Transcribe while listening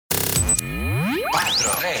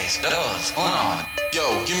4, 3, 2, 1.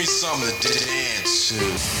 Yo, give me something to dance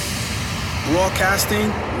to. Broadcasting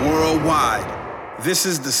worldwide. This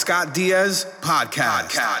is the Scott Diaz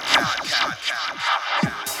Podcast.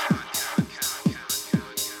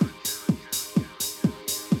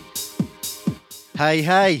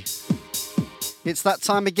 Hey, it's that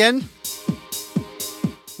time again.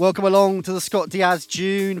 Welcome along to the Scott Diaz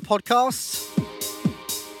June podcast.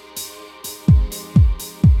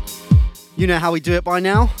 You know how we do it by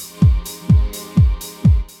now.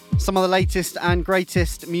 Some of the latest and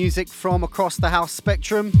greatest music from across the house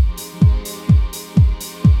spectrum.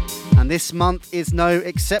 And this month is no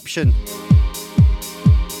exception.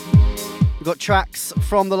 We've got tracks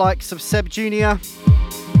from the likes of Seb Jr.,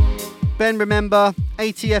 Ben Remember,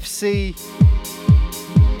 ATFC,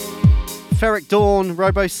 Ferric Dawn,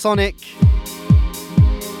 Robosonic,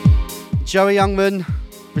 Joey Youngman,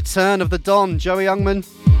 Return of the Don, Joey Youngman,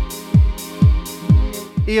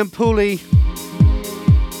 Ian Pooley,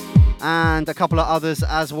 and a couple of others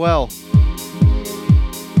as well.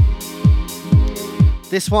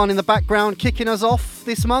 This one in the background kicking us off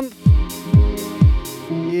this month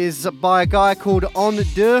is by a guy called On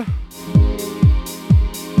Deux,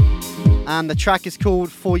 and the track is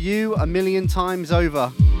called For You a Million Times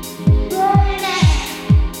Over.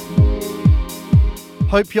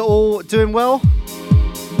 Hope you're all doing well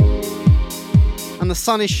and the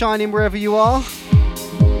sun is shining wherever you are,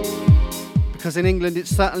 because in England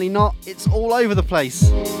it's certainly not. It's all over the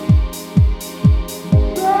place.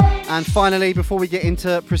 And finally, before we get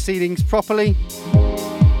into proceedings properly,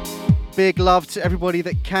 big love to everybody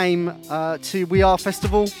that came to We Are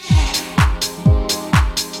Festival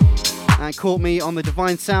and caught me on the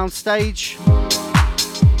Divine Sound stage.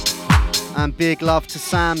 And big love to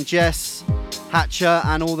Sam, Jess, Hatcher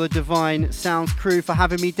and all the Divine Sounds crew for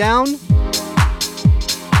having me down.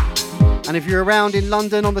 And if you're around in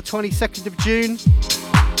London on the 22nd of June,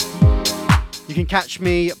 you can catch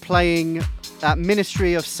me playing at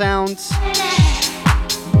Ministry of Sounds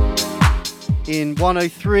in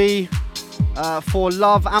 103 for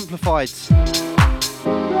Love Amplified,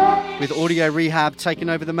 with Audio Rehab taking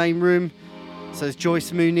over the main room. So there's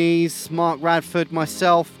Joyce Muniz, Mark Radford,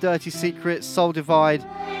 myself, Dirty Secret, Soul Divide,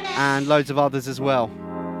 and loads of others as well.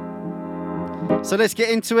 So let's get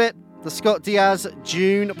into it. The Scott Diaz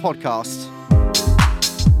June podcast.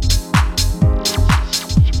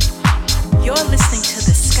 You're listening to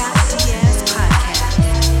the Scott Diaz podcast.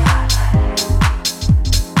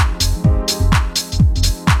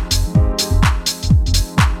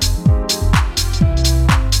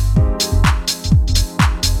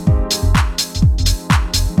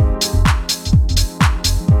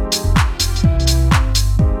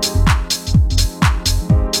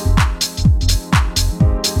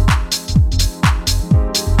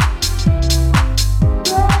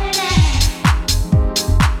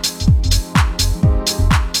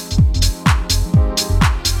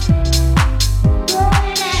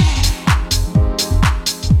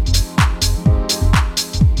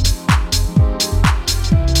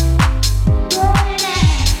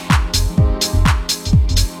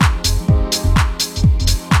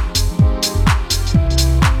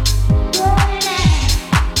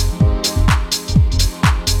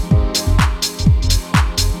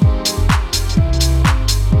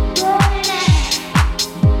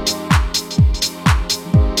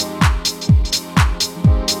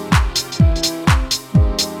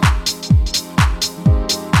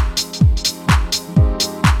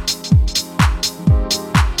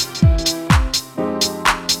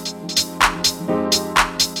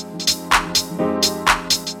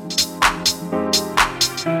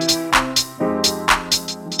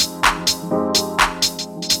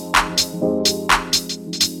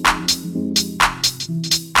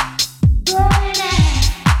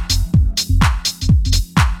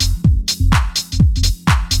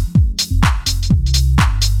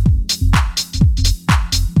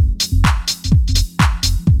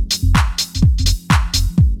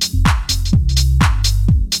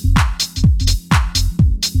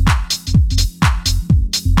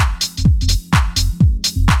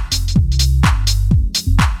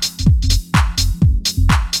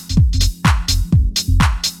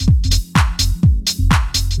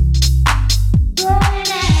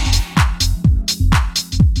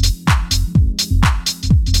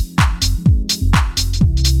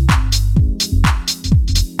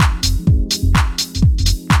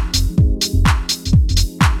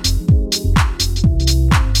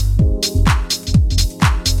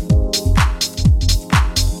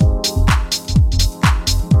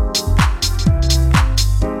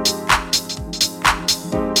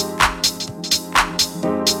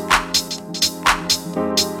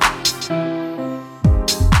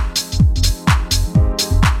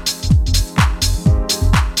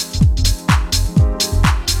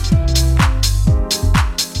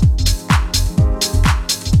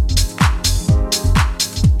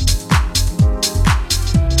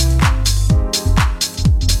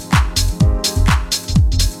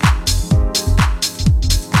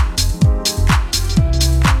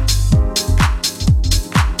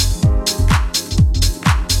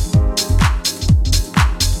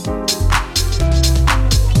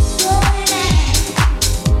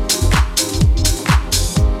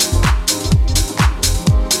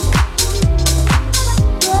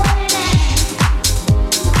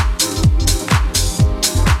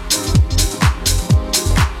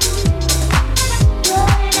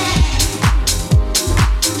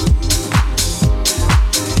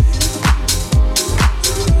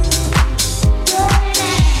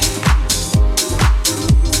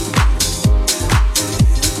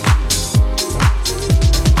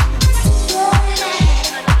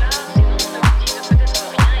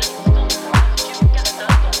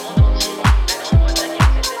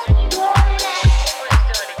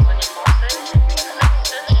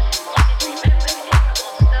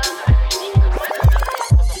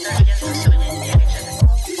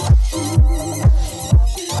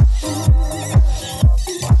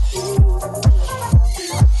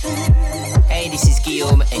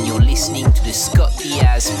 Guillaume, and you're listening to the Scott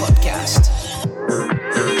Diaz podcast.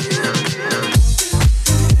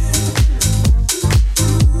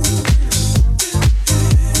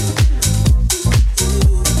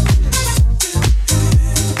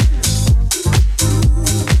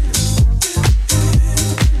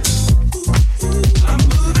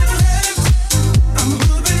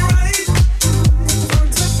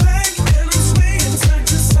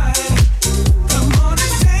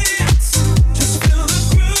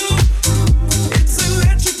 It's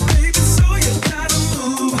electric, baby, so you gotta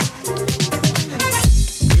move.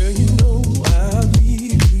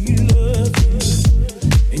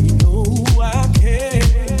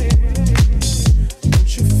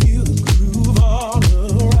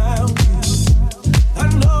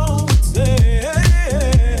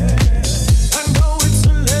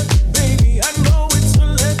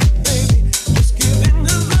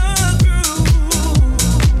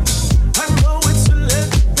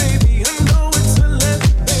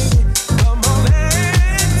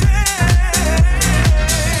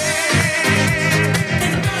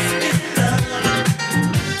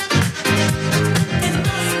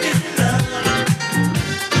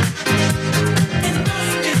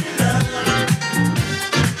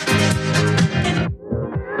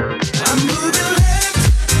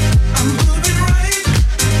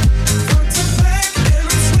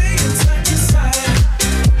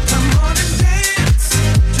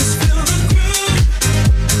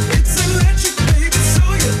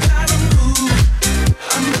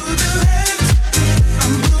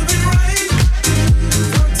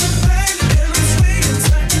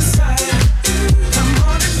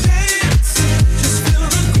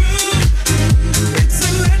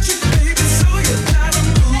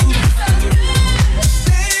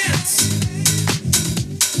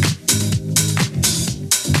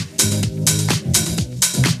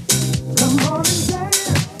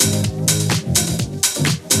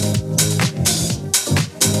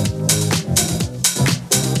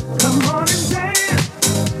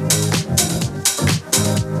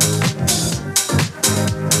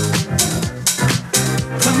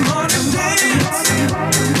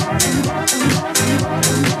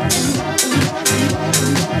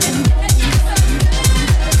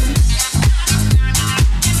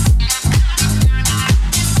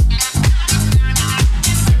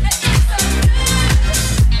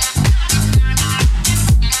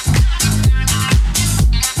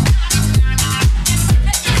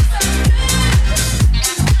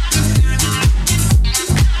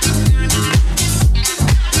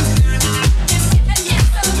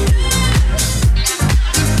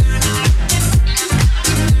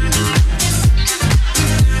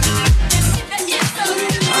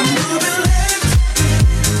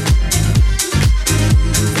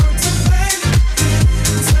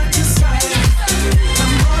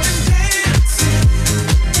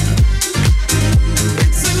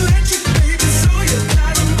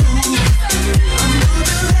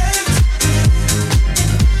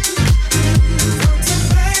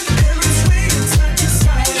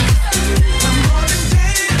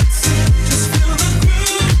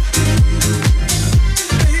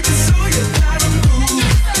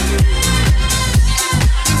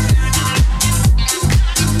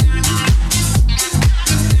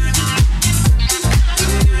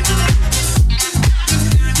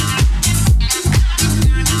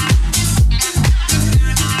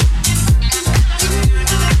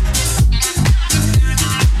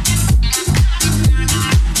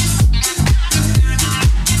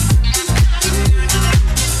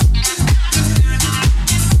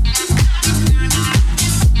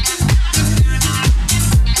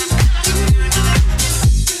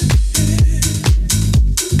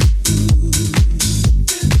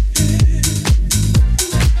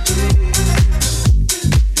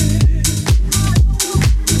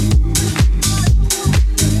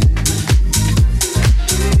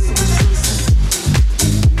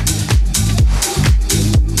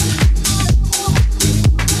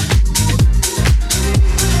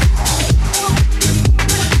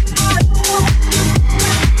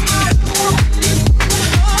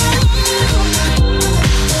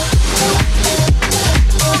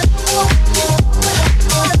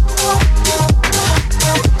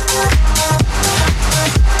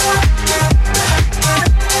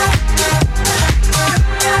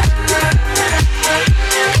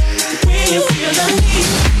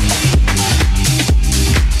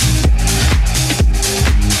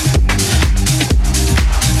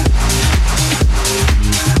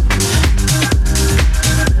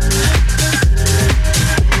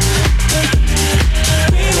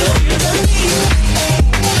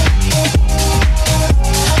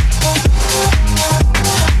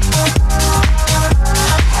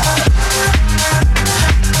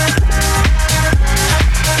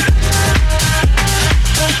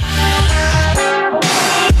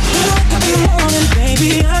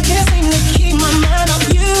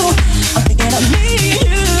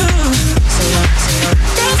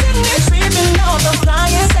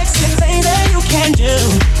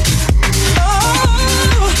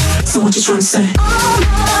 say. All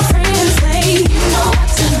my friends say you know what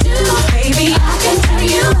to do, baby. I can tell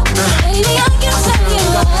you, baby, I can tell you.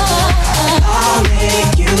 I'll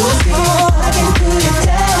make you feel I can put it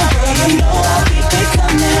down, girl. You know I'll keep it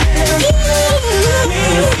coming. When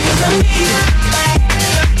you feel the need.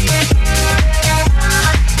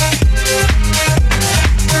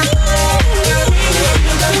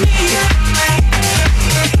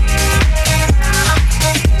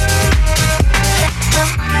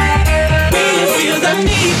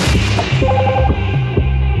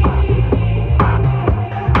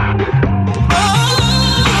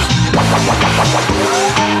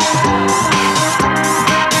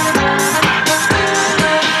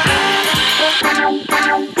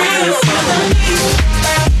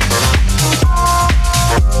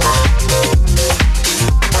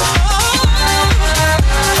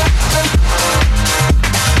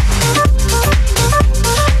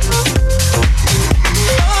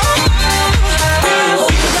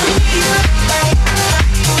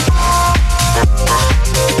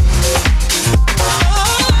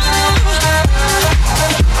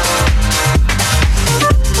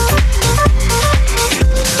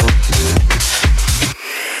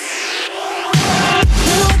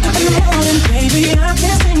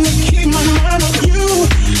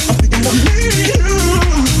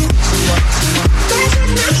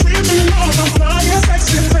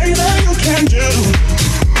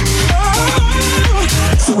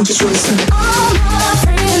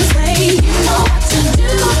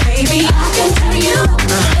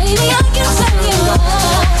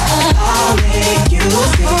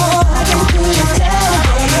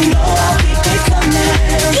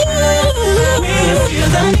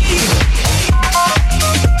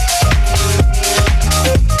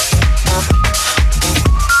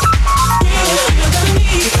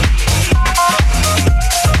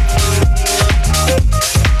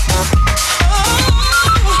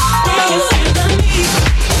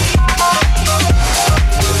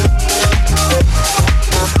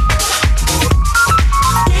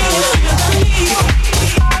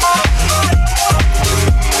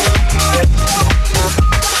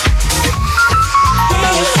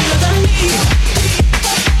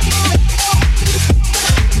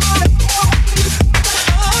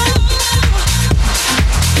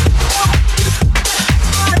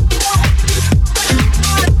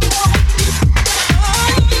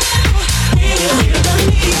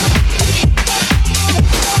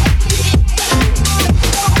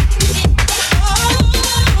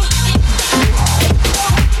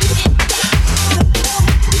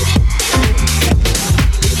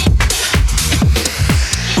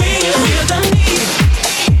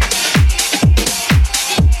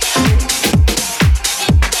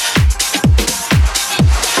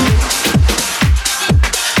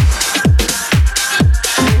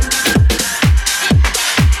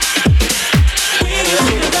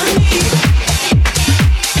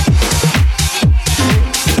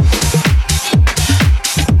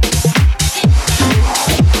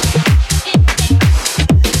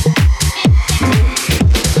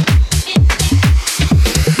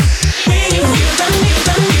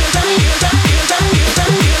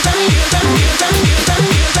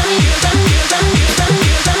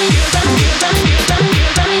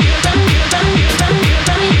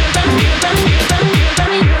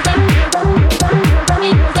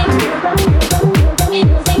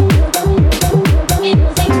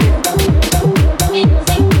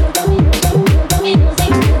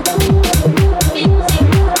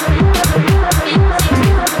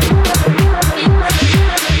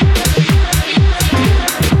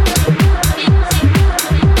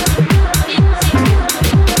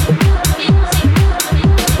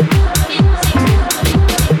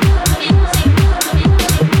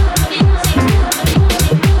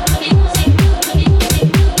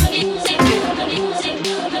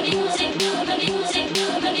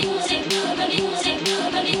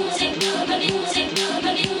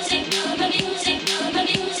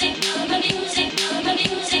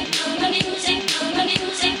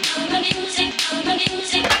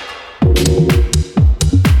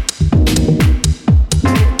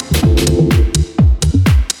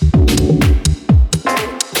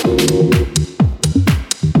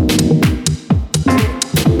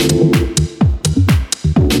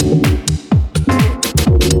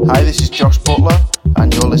 Hi, this is Josh Butler,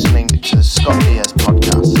 and you're listening to the Scott Diaz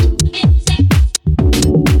podcast.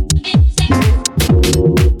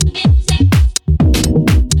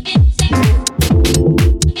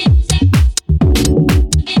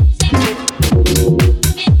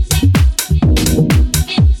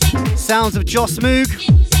 Sounds of Joss Moog.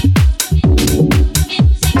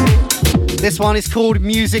 This one is called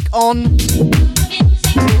Music On,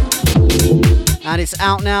 and it's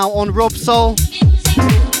out now on Robsoul.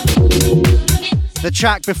 The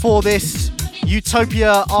track before this,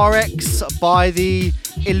 Utopia RX by the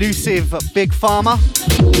elusive Big Pharma.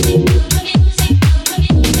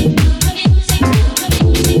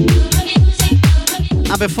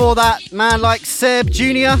 And before that, man like Seb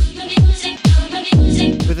Jr.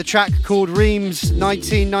 with a track called Reims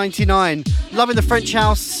 1999. Loving the French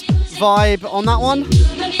house vibe on that one.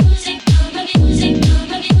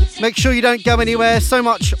 Make sure you don't go anywhere, so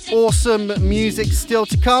much awesome music still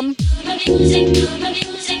to come.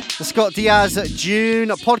 The Scott Diaz June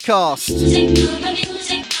podcast.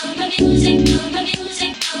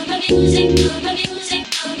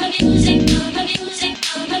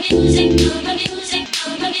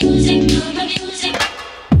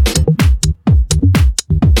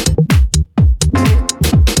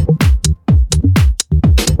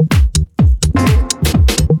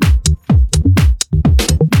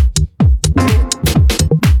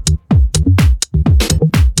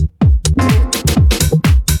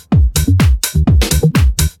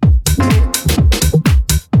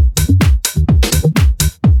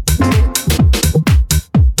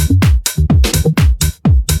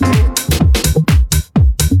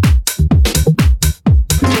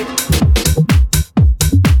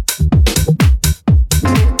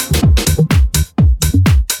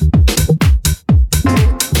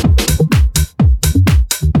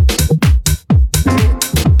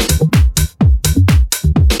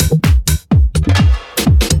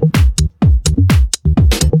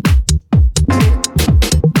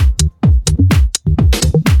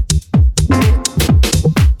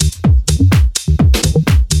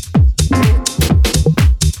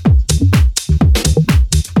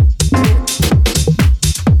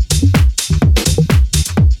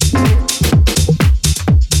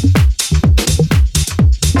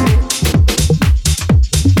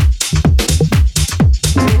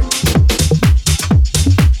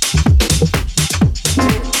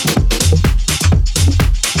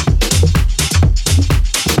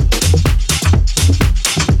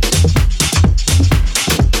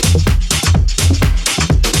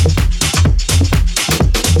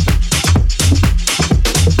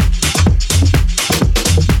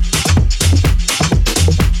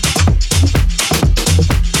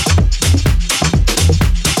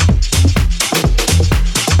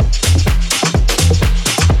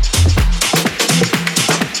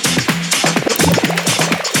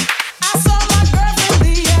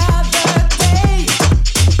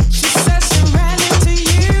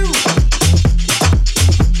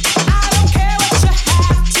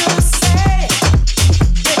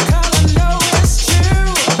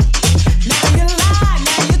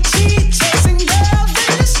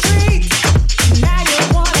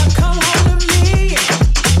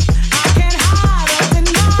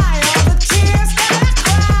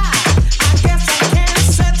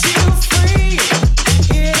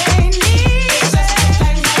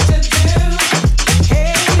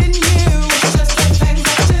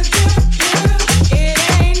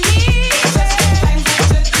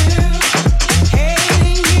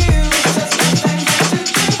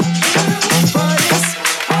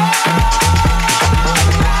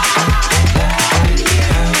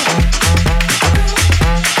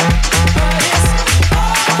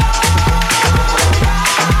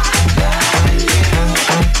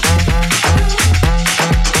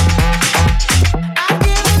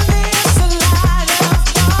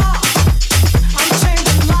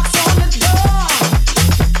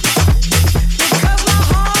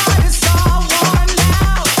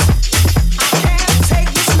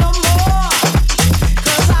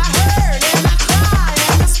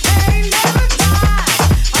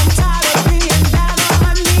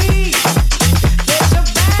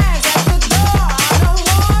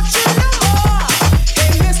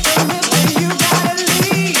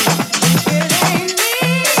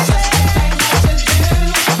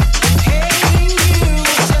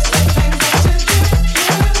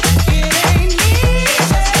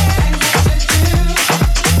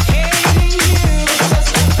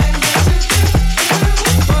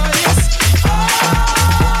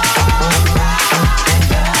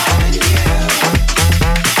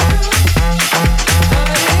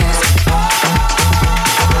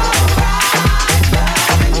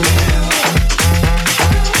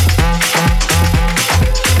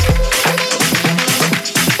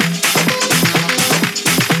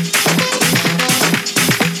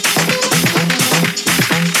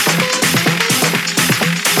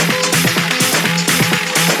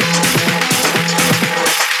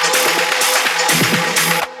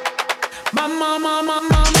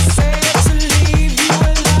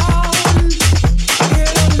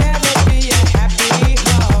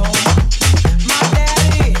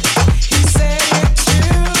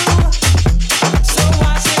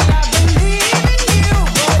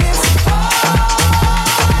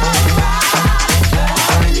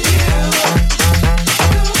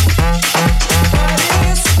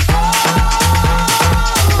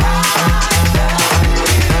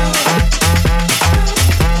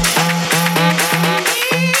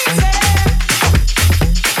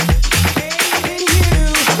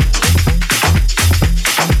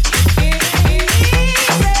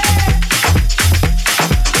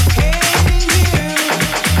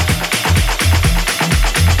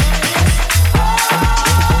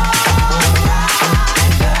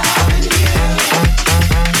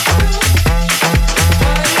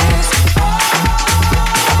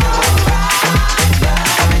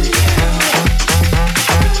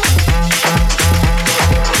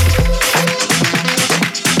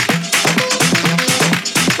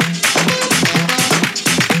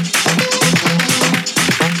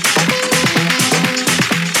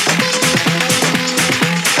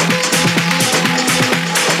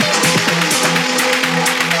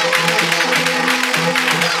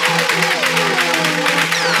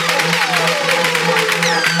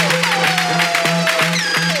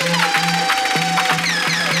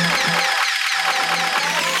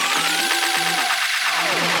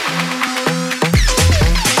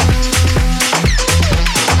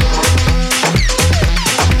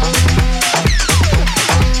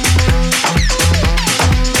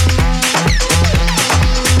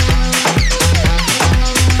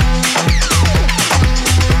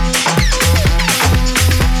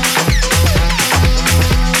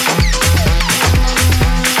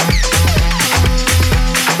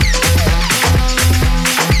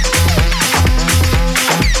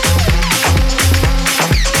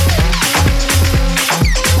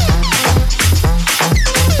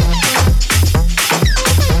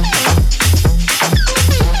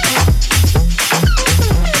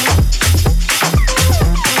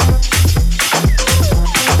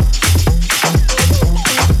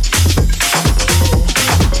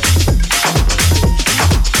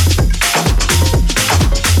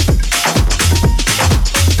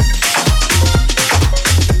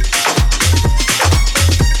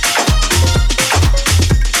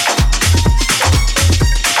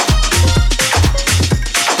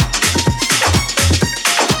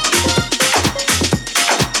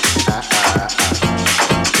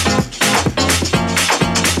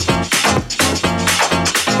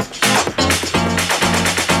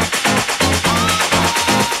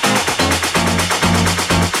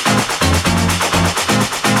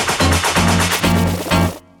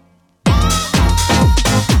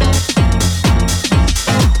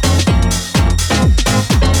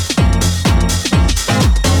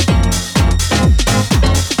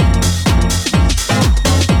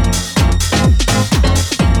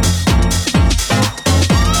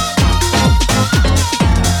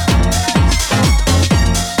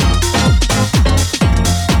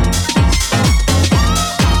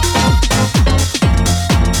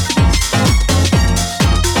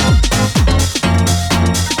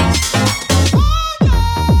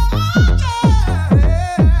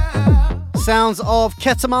 Sounds of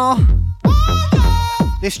Ketamar.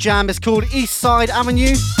 This jam is called East Side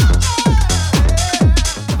Avenue.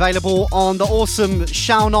 Available on the awesome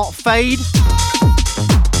Shall Not Fade.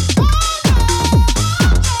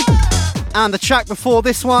 And the track before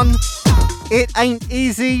this one, It Ain't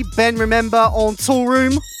Easy, Ben Remember on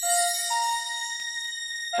Toolroom.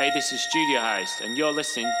 Hey, this is Studio Heist, and you're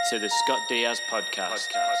listening to the Scott Diaz podcast.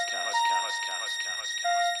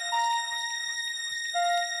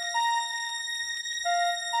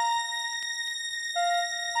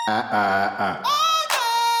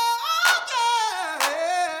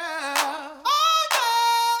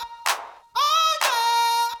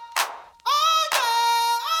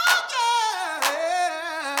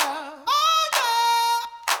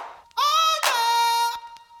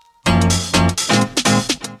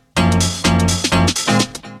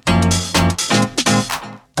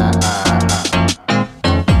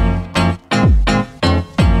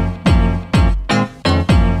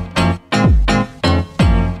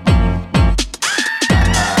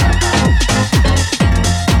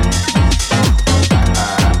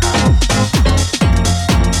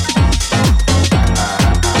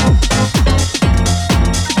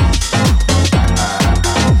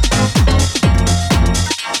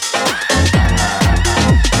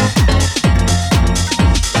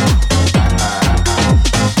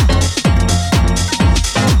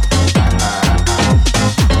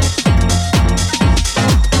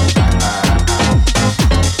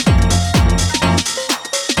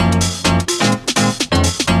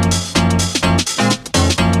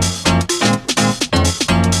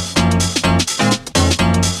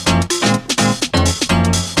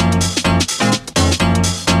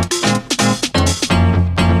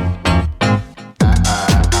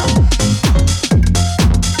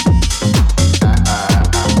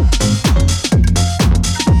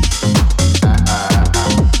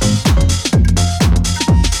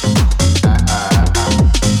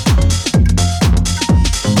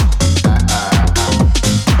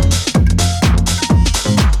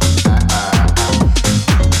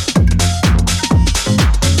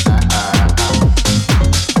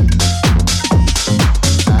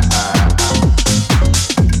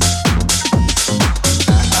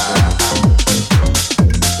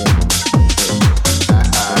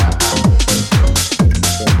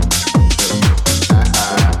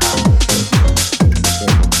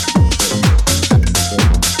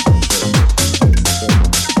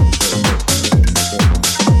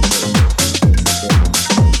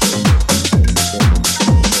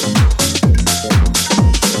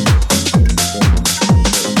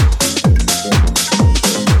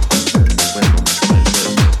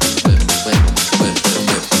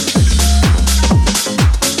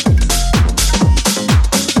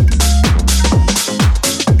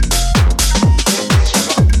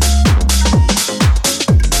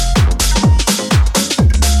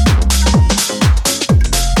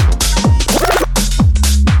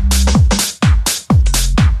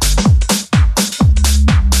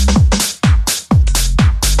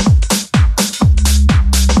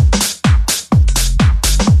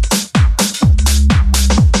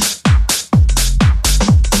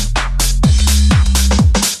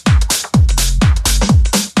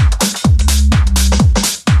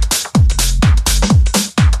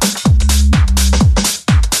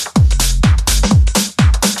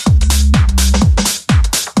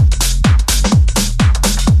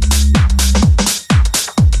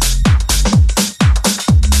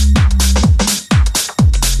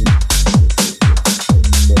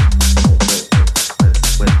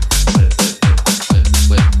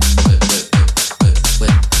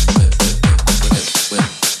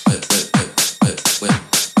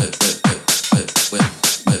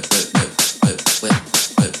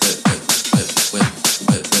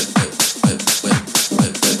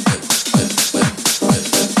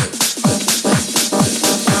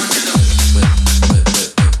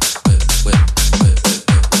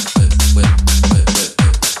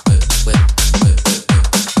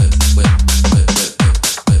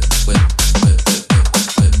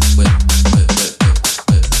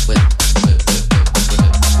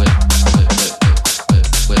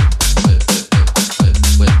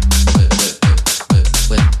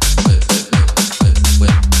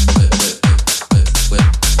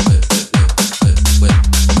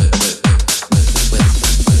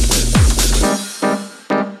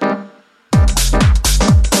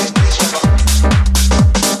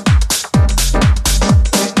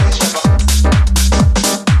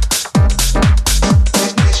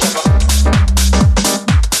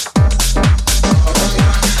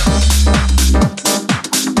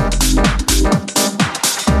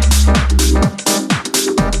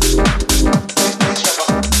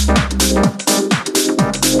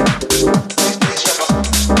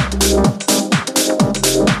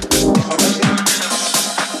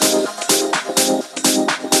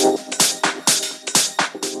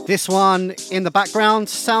 This one in the background,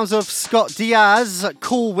 sounds of Scott Diaz,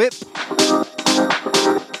 Cool Whip.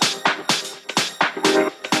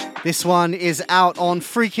 This one is out on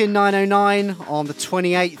Freakin' 909 on the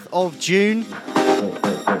 28th of June.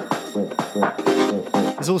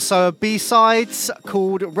 There's also a B-side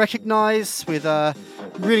called Recognize with a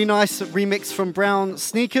really nice remix from Brown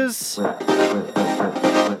Sneakers.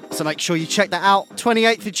 So make sure you check that out.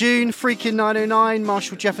 28th of June, Freakin' 909,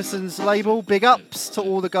 Marshall Jefferson's label. Big ups to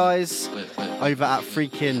all the guys over at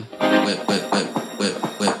Freakin'.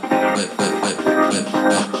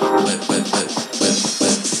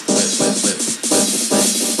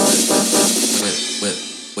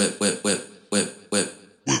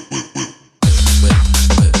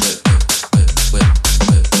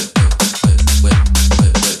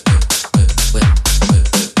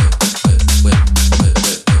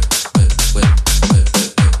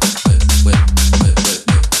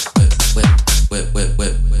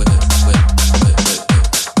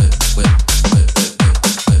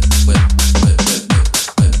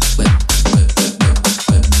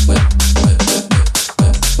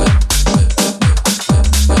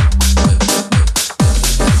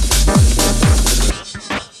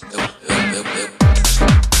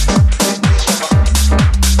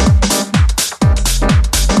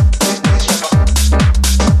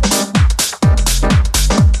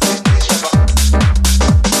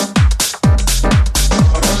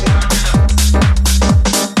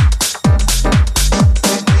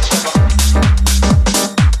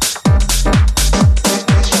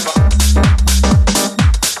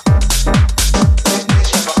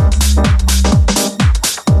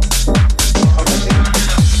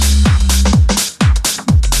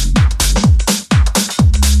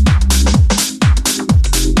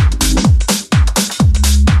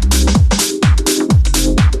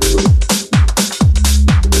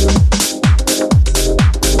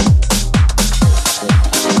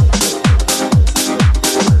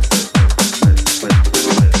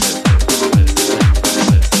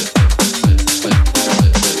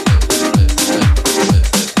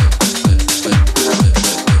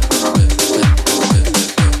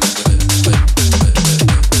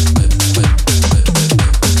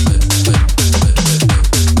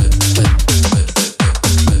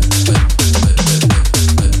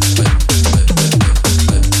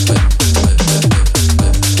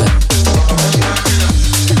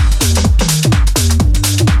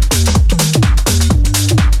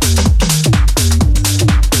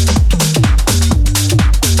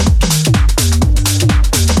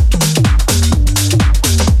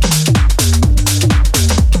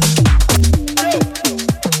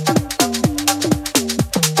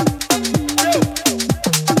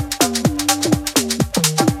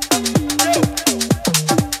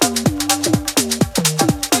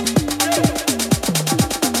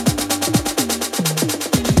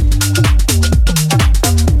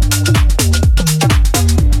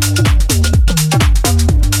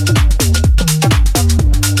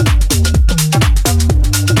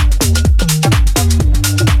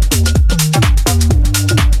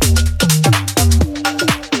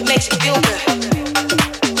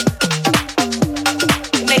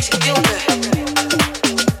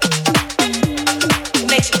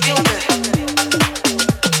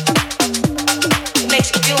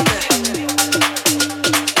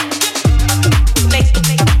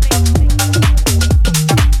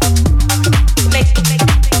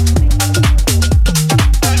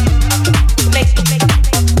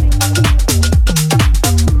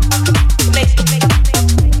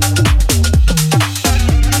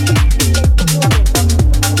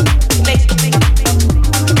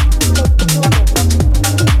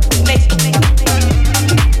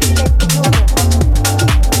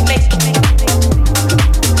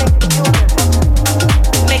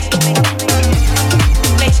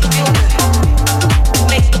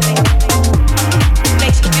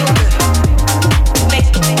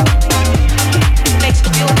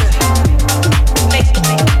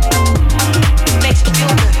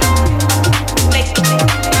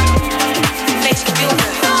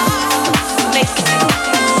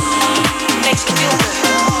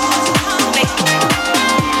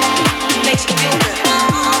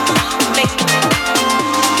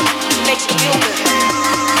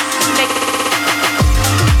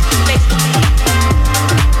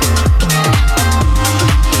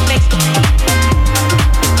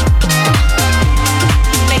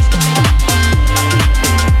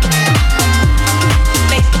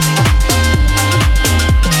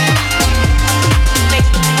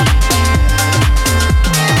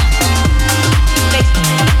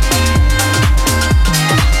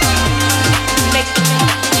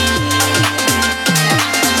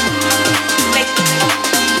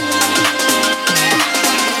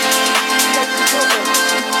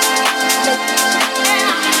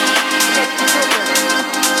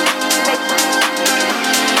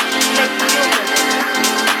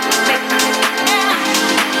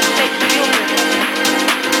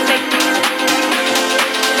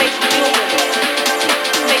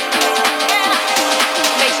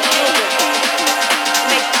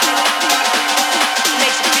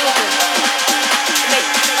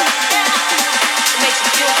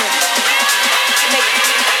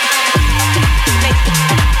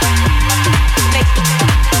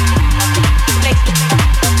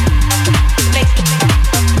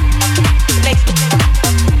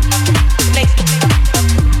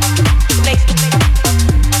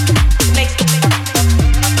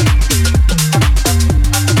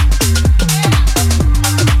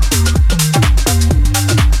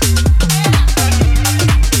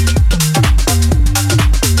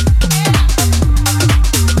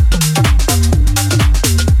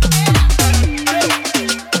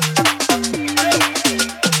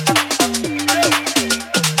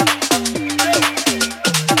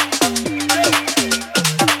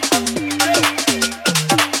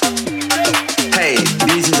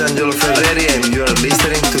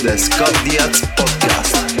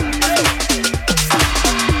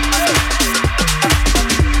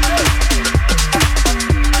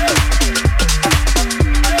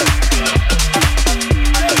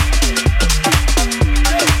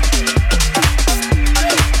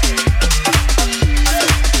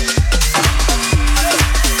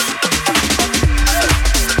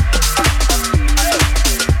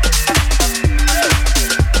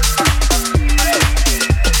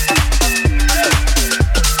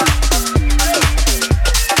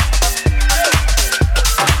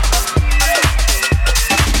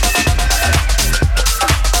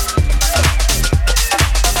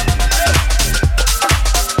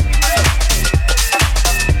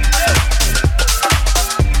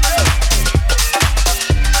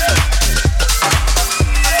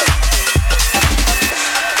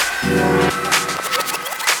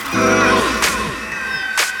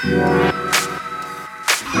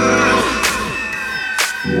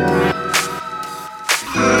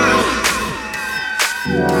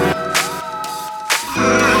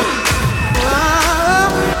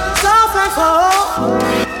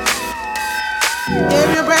 Gave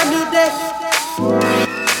me a brand new day.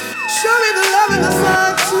 Show me the love and the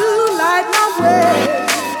sun to light my way.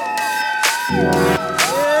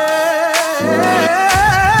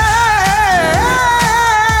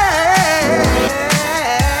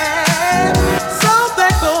 So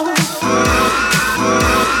thankful.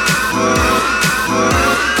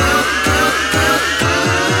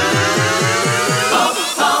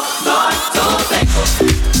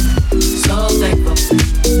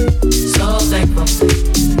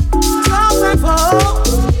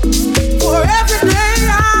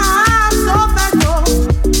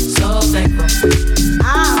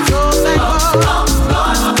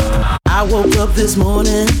 I woke up this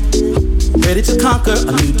morning, ready to conquer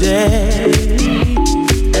a new day.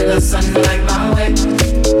 And the sun like my way.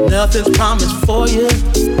 Nothing's promised for you.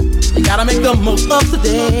 You gotta make the most of the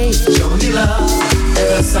day. Show me love. And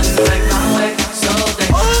the sun like my way. So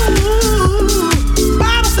thankful. Ooh,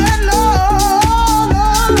 Bible said, Lord,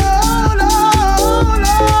 Lord, Lord,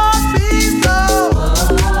 Lord, be so.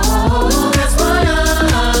 Oh, that's why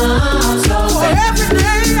I'm so thankful. For every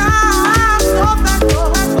day I'm so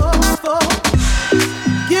thankful.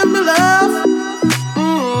 Give me love,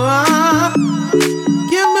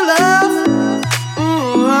 give me love,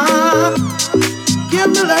 give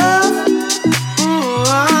me love,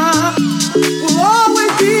 will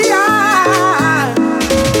always be I.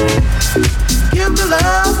 Give me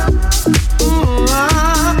love,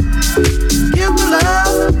 give me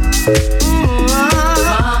love,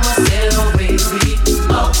 Mama said, oh baby,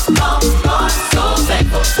 oh, so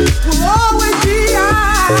thankful, will always be I.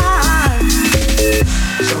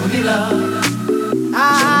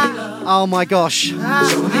 Oh my gosh.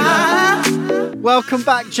 Welcome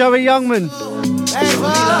back, Joey Youngman.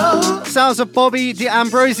 Sounds of Bobby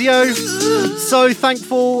D'Ambrosio. So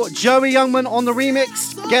thankful. Joey Youngman on the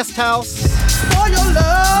remix. Guest House. For your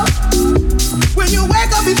love. When you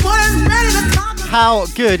wake up before and ready to come. How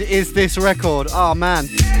good is this record? Oh man.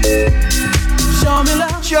 Show me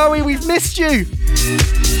love. Joey, we've missed you.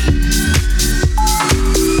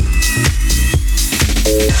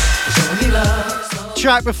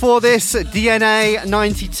 Track before this, DNA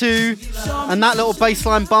 92, and that little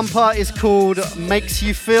bassline bumper is called Makes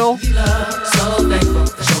You Feel.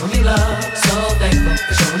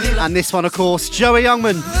 And this one, of course, Joey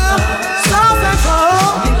Youngman.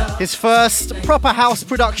 His first proper house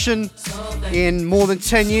production in more than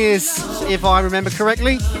 10 years, if I remember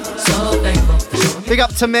correctly. Big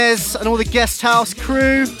up to Mez and all the Guest House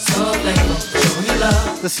crew.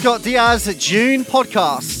 The Scott Diaz June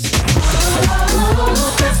podcast.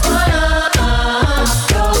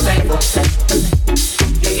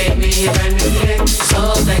 You gave me a brand new day,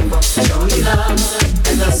 so thankful. Show me love,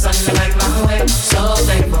 and the sun like my way, so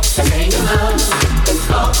thankful. Sing love,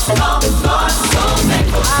 Lord, so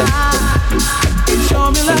thankful. Show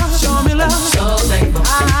me love, so thankful.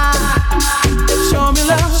 Show me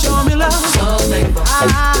love, so thankful.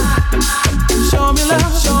 Show me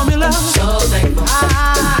love, so thankful.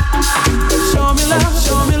 Show me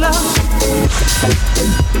love.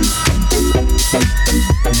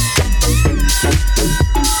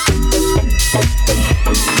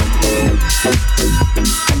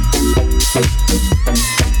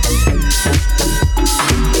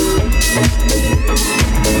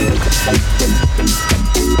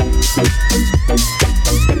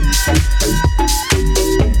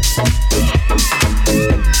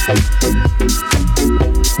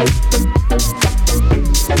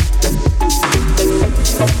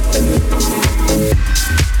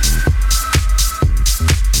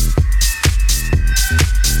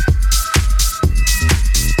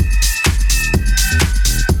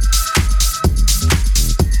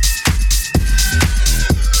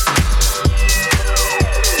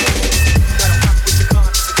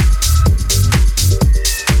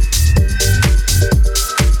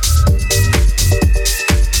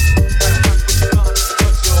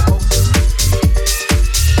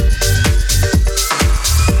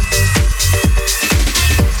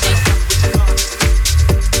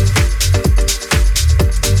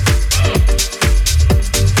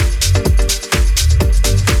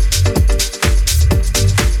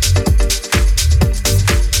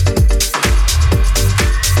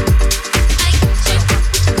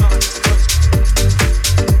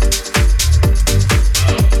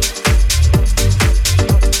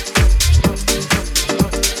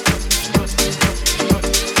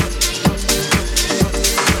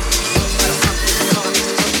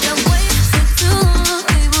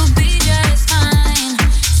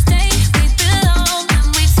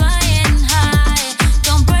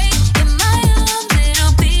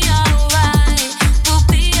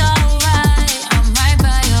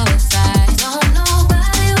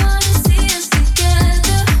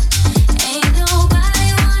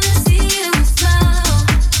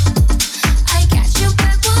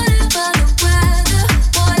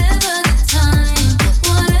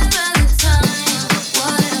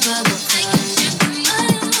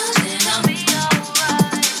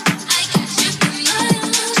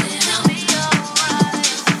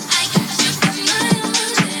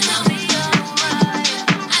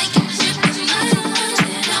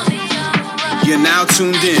 now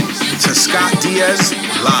tuned in to Scott Diaz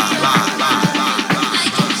Live.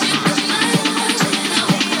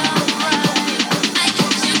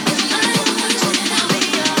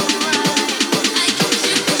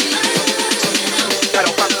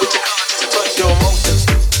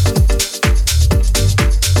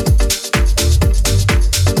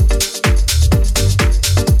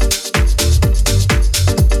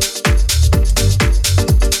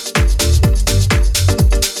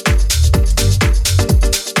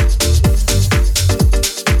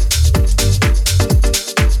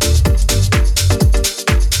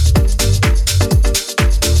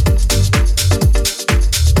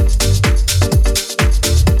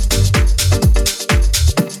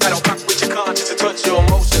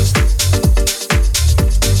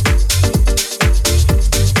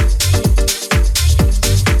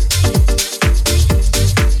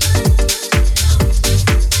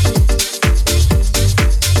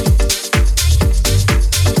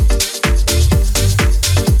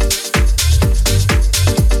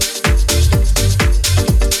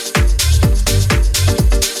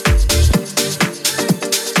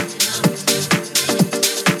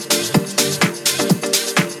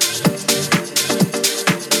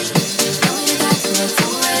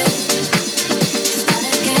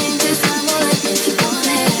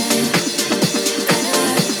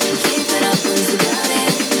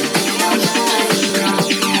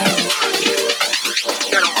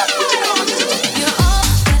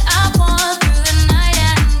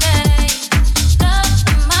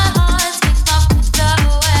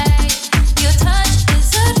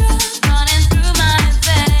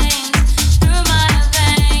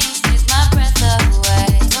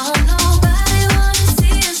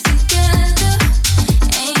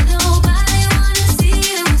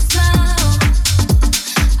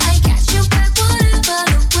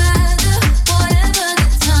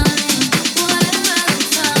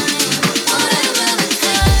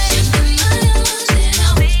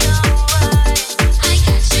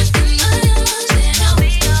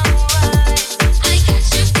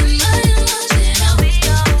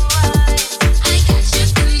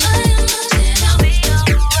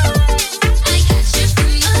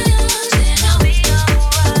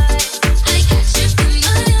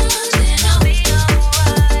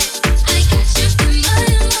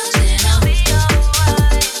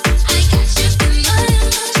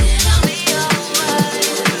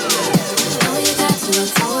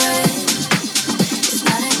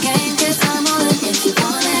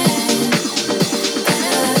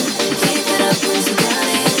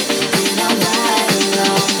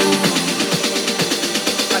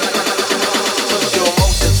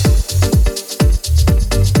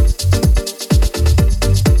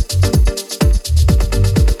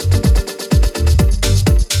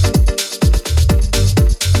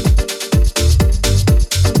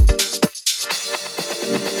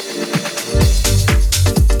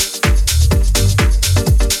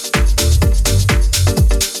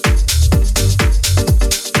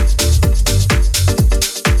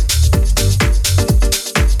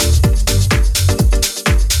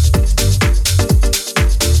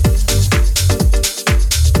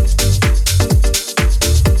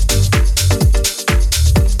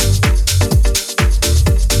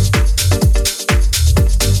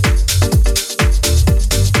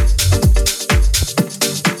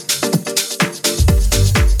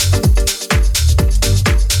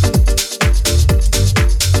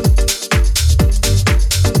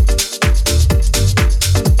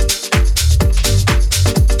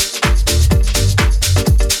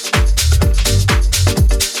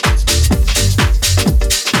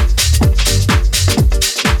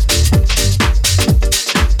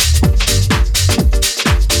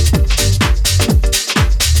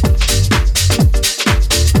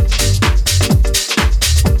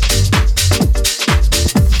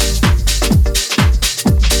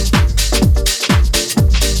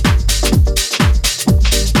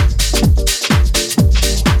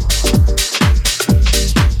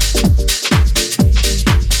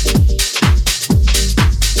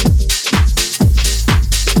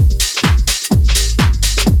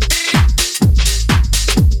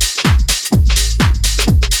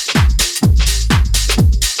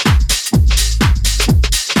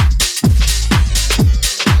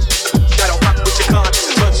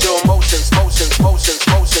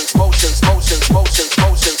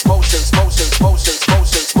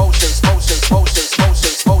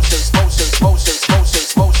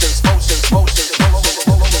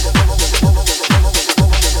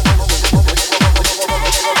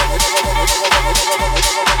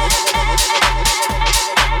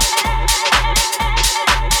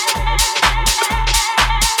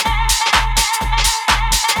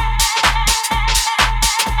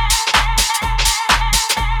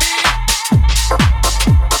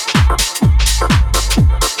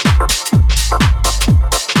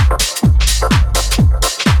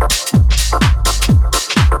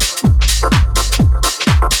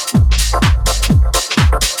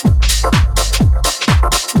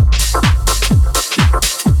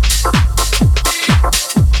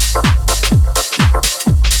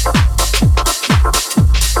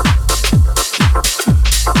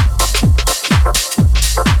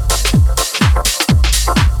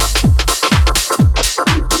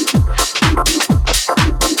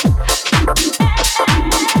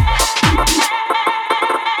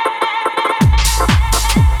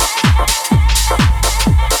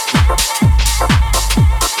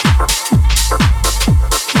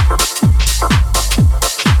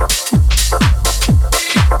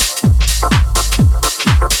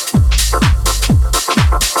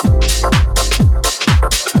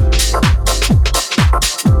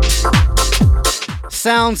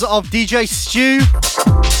 sounds of DJ Stu.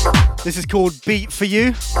 This is called Beat For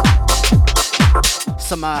You.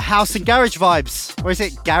 Some house and garage vibes. Or is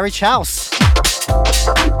it garage house?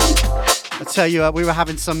 I tell you, we were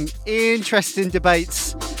having some interesting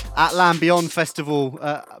debates at Land Beyond Festival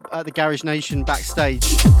at the Garage Nation backstage.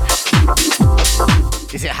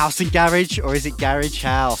 Is it house and garage or is it garage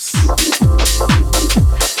house?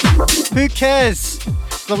 Who cares?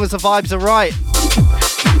 As long as the vibes are right.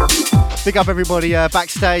 Big up everybody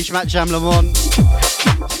backstage, Matt Jam Lamont,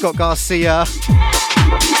 Scott Garcia,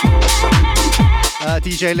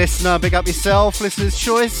 DJ Listener, big up yourself, Listener's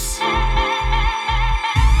Choice.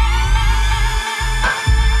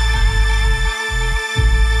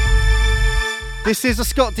 This is a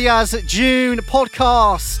Scott Diaz June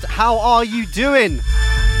podcast. How are you doing?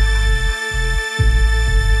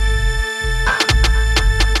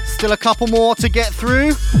 Still a couple more to get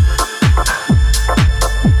through.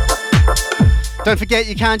 Don't forget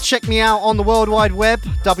you can check me out on the World Wide Web,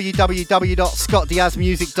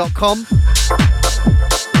 www.scottdiazmusic.com,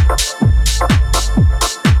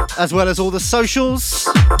 as well as all the socials.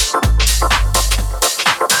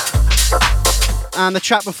 And the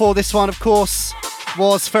track before this one, of course,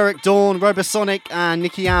 was Ferric Dawn, Robosonic and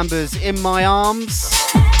Nicky Amber's In My Arms.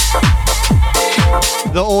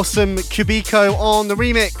 The awesome Cubico on the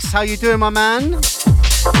remix. How you doing, my man?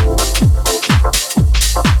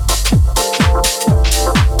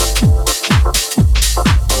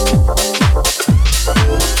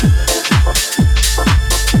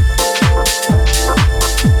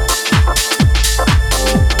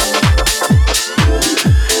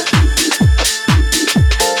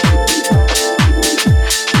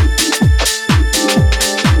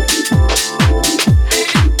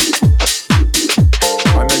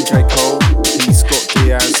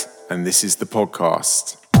 And this is the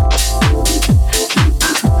podcast.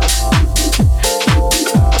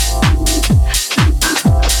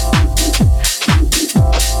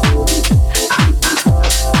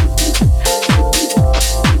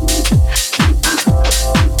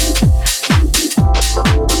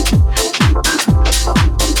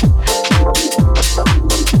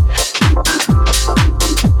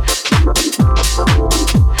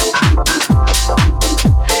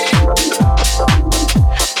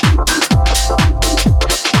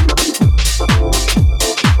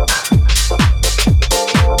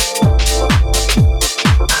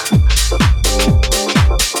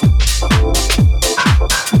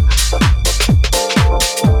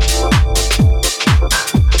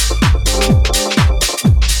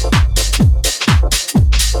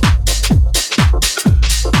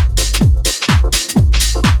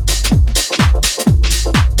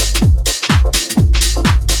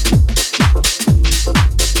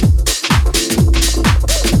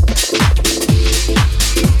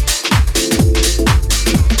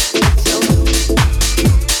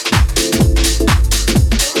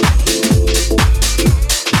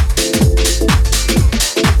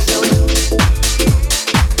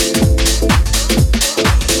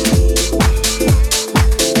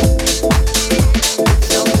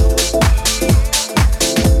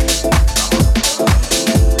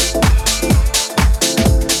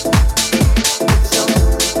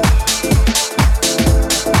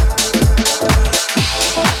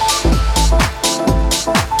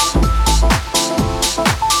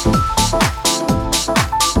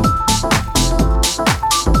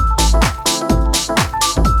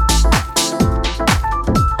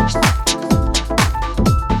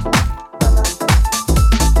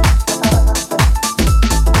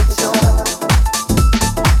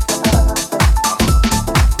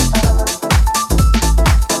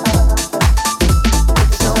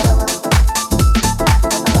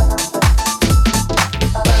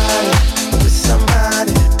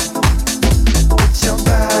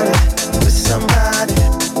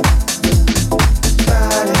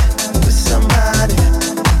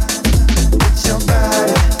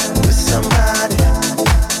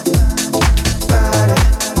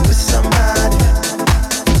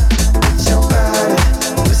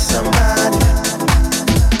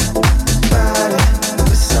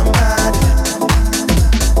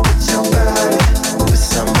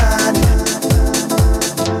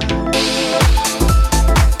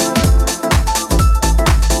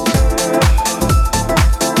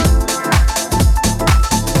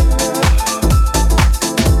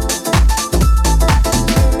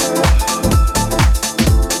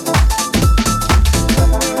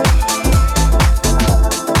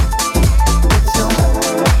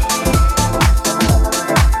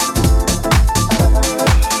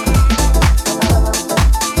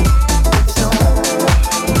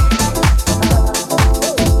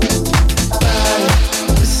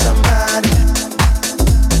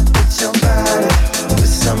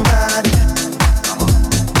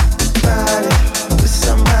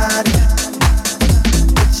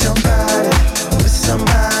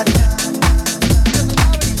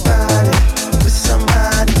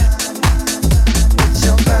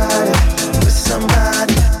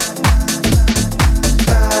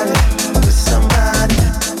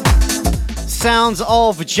 sounds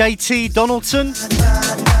of JT Donaldson.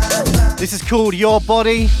 This is called Your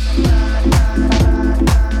Body.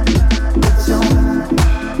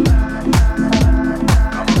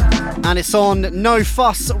 And it's on No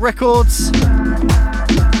Fuss Records.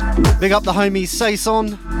 Big up the homies Saison.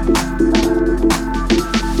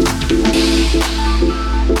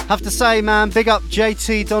 Have to say, man, big up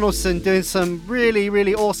JT Donaldson, doing some really,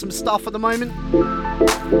 really awesome stuff at the moment.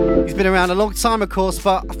 He's been around a long time, of course,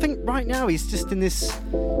 but I think right now he's just in this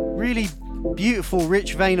really beautiful,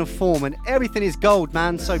 rich vein of form, and everything is gold,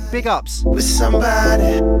 man. So big ups. With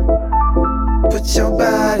somebody, put your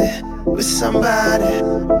body with somebody,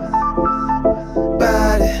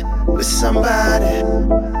 body with somebody,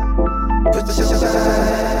 put your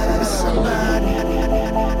body with somebody,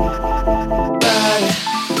 body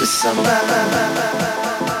with somebody,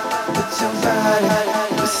 put your body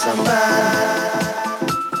with somebody.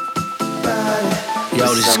 Yo,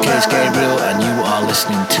 this is Case Gabriel, and you are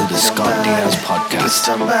listening to the Scott Diaz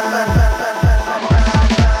podcast.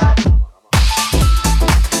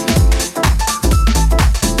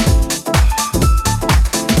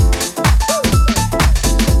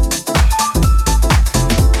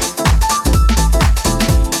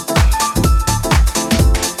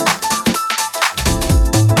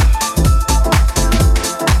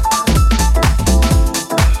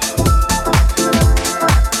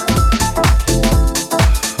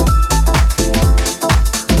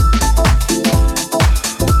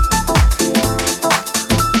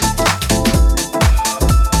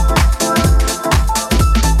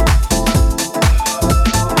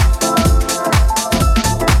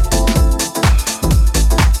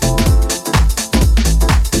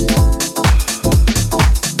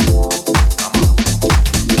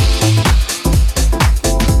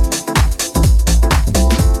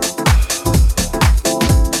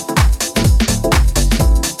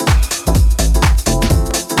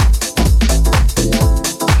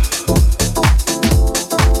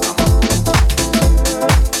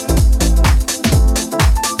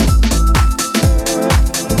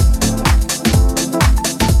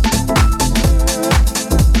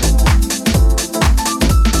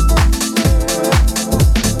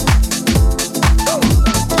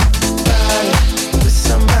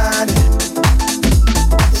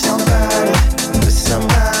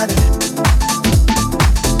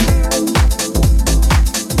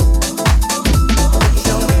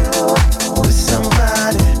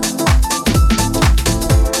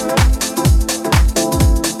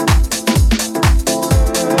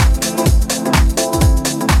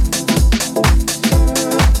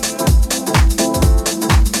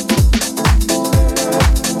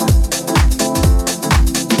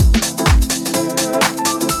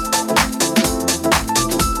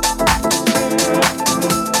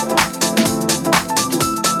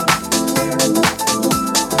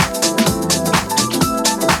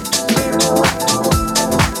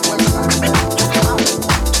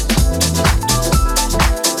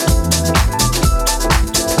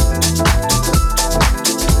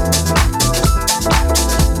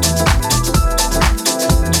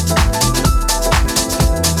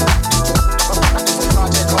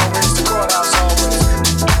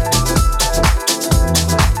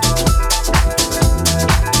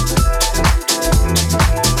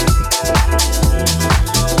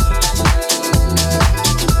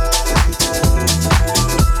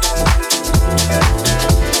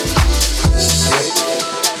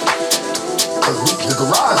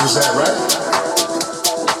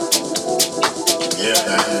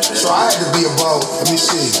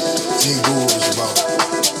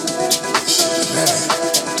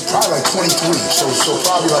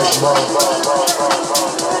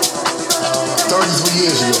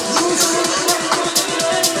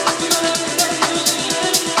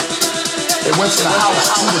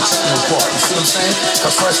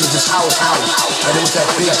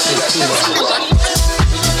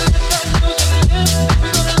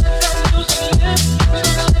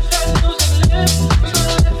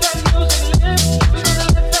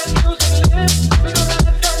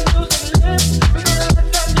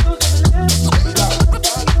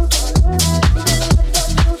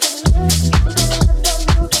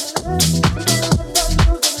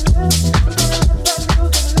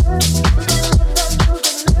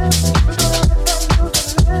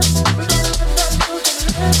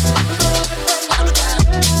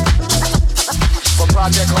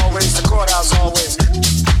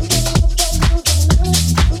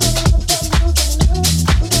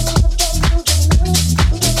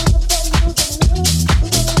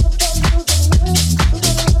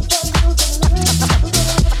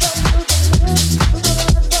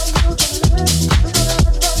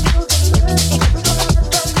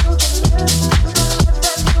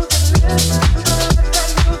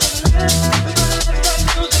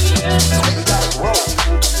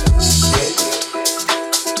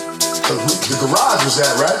 Raj was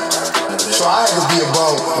at, right? So I had to be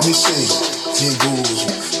about, let me see, me and Guru was.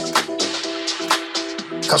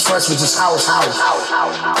 Cause first was just house.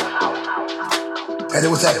 And it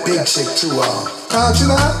was that big chick too, it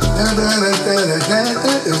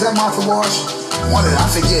was that Martha Wash? One of them, I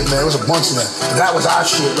forget, man, it was a bunch of them. But that was our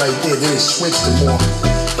shit right there. Then it switched to more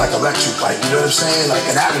like electric, like, you know what I'm saying? Like,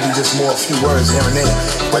 and that would be just more a few words here and there,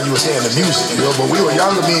 but you was hearing the music, you know? But we were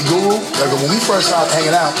younger, me and Guru, like when we first started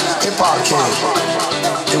hanging out, hip-hop came.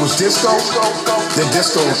 It was disco, then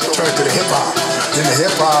disco turned to the hip-hop. Then the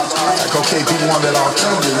hip-hop, like, okay, people want that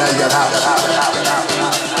alternative, now you got house.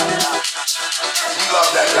 We love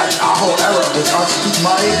that, like, our whole era was us,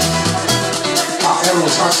 my age, our era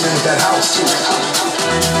was us with that house, too.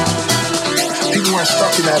 People weren't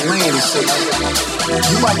stuck in that lane and shit.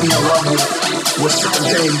 You might be in love with certain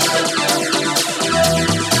things.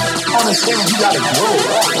 Understand, you gotta grow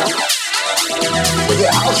up. But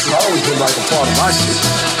yeah, house has always been like a part of my shit.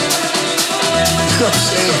 You know what I'm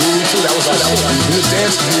saying? Groove too, that was our shit. We was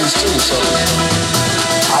dancing moves too, so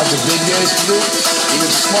I was a big dance to do, even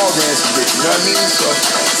a small dance to do, you know what I mean? So,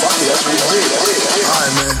 fuck it, that's what we did.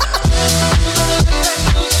 Alright, man.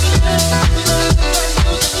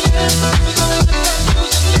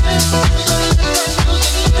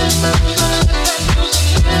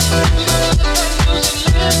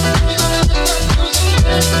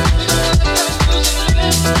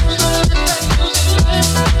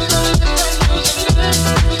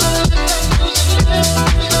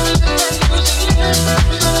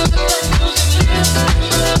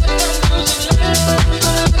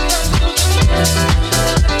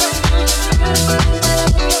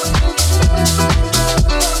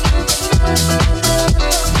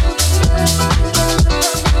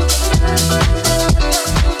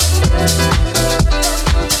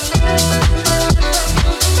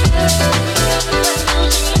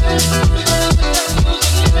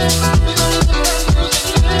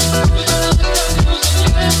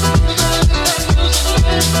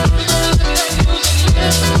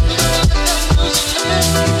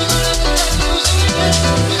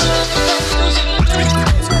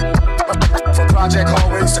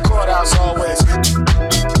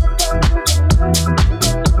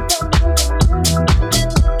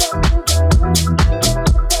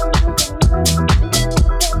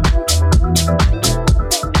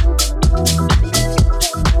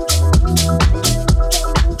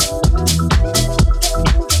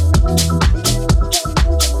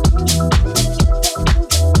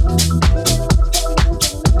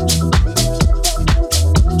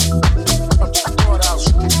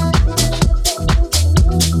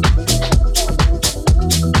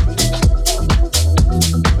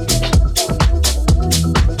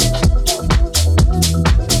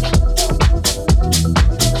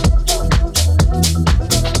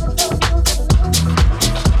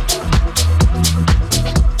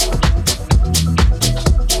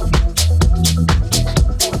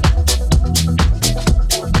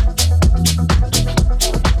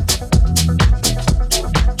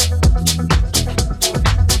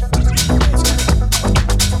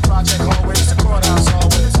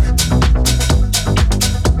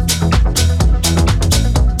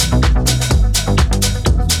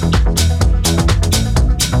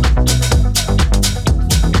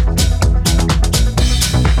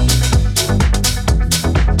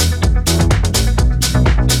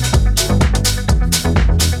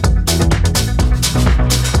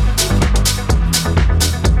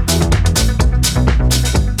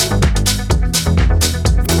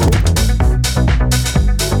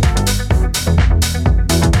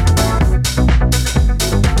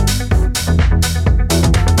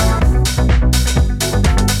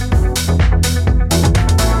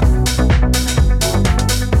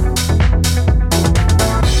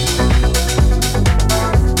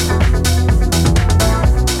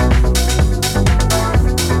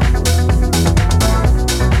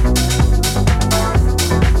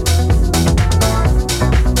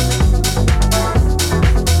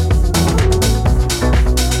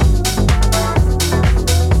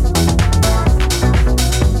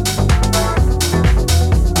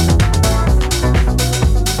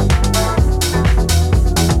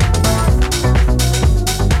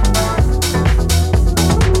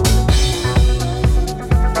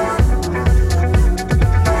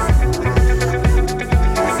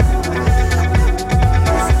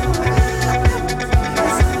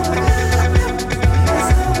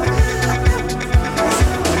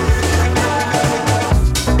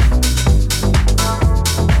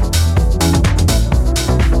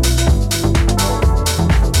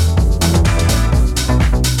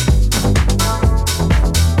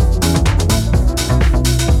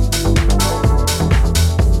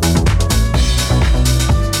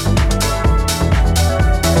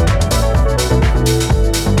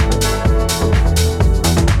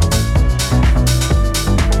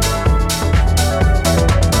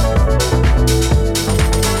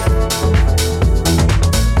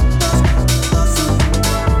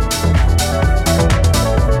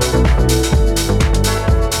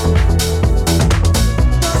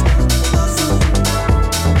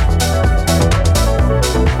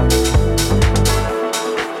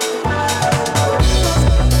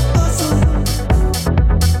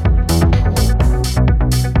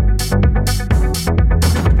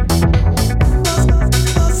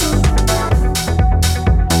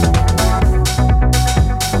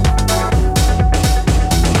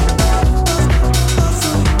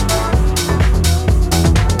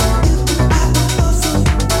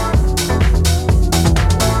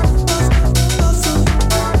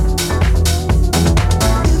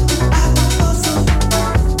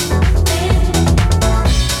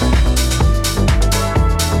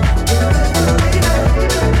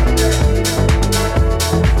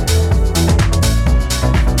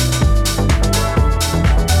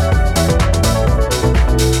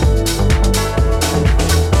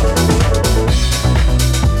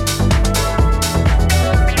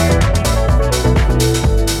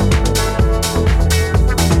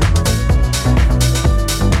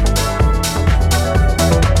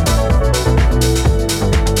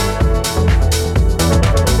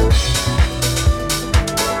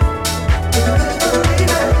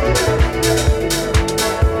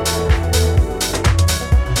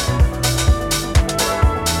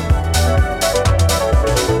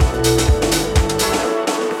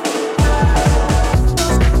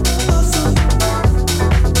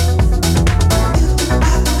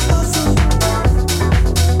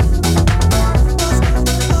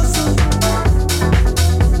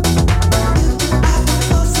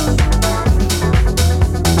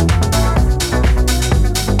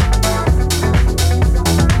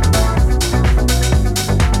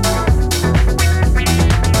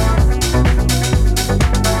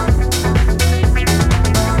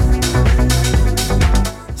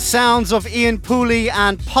 Sounds of Ian Pooley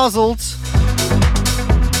and Puzzled.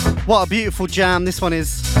 What a beautiful jam this one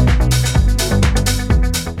is.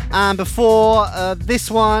 And before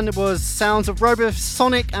this one was sounds of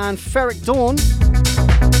Robosonic and Ferric Dawn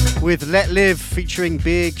with Let Live featuring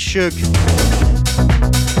Big Shug.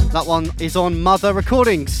 That one is on Mother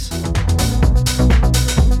Recordings.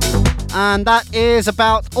 And that is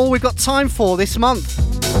about all we've got time for this month.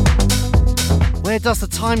 Where does the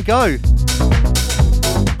time go?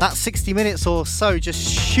 That 60 minutes or so just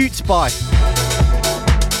shoots by.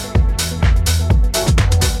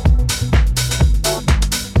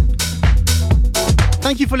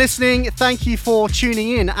 Thank you for listening. Thank you for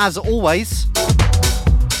tuning in as always.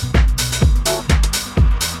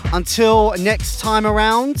 Until next time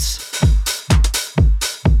around,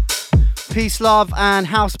 peace, love and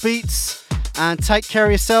house beats, and take care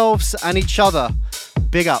of yourselves and each other.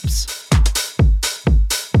 Big ups.